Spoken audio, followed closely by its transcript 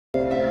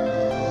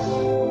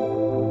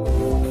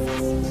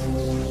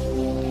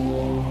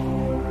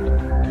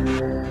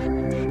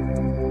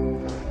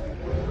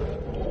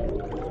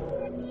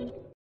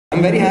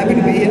I'm very happy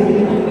to be here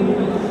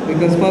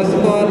because first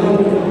of all,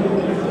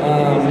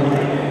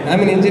 I'm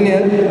an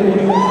engineer.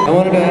 I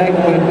wanted to act,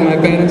 but my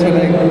parents were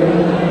like,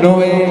 no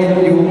way,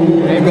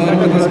 you got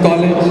into this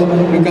college,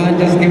 you can't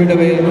just give it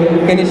away,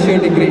 finish your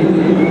degree.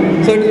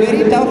 So it's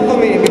very tough for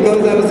me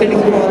because I was sitting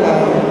for,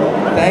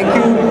 thank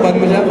you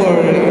Padmaja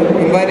for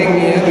inviting me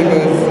here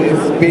because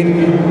it's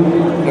been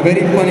a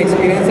very fun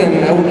experience,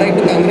 and I would like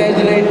to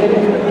congratulate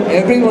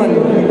everyone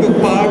who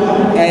took part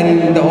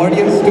and the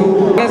audience too.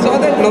 When I saw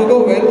that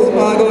logo, Wells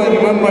Fargo, I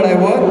remembered I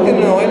worked in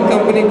an oil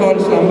company called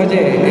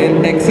Schlumberger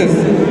in Texas.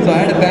 So I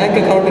had a bank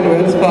account in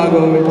Wells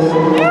Fargo, which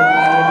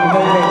I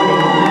remembered.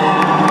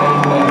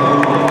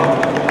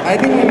 And I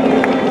think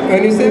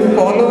when you say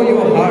follow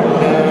your heart,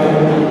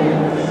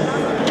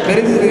 there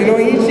is,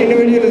 each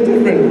individual is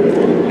different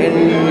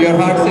and your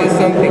heart says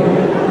something.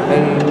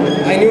 And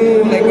I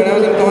knew, like when I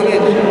was in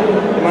college,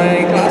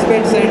 my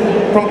classmate said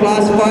from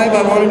class 5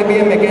 I wanted to be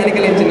a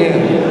mechanical engineer.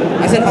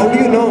 I said, how do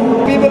you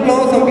know? People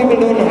know, some people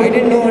don't know. I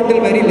didn't know until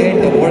very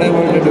late what I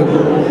wanted to do.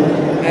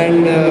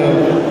 And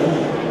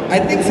I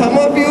think some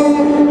of you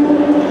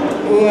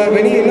who are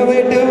very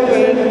innovative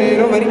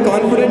and very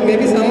confident,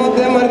 maybe some of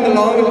them are in the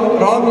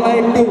wrong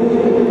line too.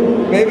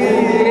 Maybe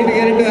you need to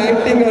get into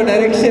acting or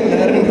direction,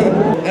 I don't know.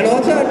 And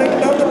also I'd like to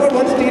talk about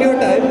one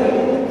stereotype.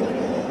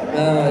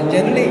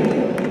 Generally,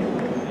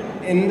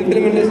 in the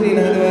film industry and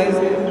otherwise,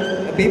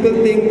 people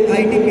think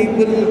IT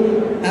people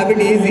have it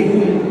easy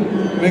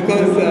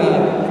because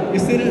you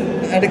sit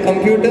at a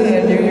computer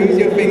and you use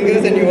your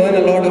fingers and you earn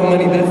a lot of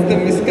money. That's the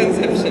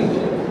misconception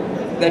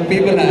that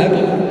people have.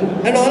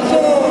 And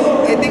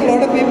also, I think a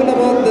lot of people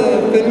about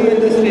the film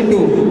industry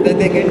too, that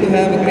they get to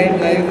have a great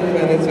life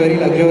and it's very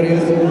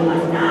luxurious.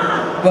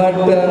 But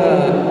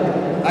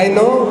I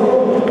know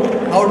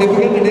how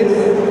difficult it is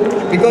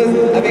because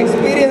I've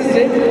experienced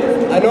it.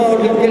 I know how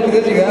difficult it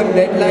is. You have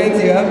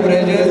deadlines, you have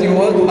pressures, you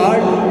work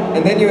hard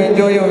and then you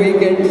enjoy your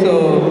weekend.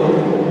 So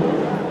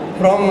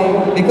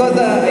because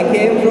I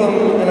came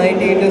from an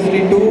IT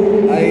industry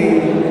too, I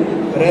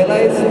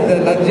realized the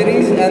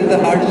luxuries and the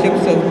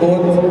hardships of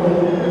both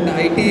the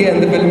IT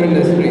and the film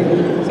industry.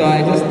 So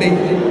I just think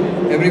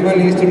everyone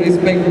needs to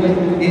respect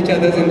each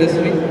other's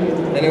industry.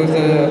 And it was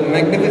a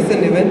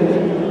magnificent event.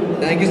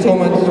 Thank you so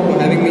much for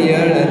having me here,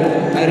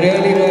 and I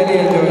really enjoyed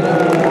it.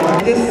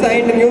 I just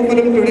signed a new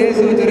film today,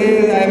 so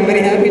today I am very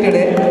happy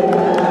today.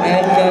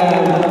 And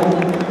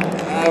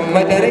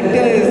my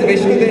director is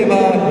Vishnu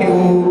Deva,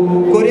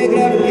 who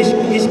choreographed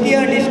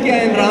Ishkiya Dishkiya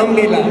and Ram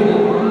Leela.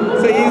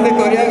 So he is the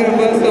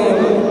choreographer,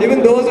 so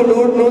even those who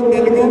don't know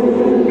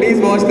Telugu, please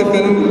watch the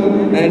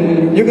film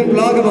and you can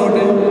blog about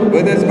it,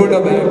 whether it's good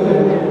or bad.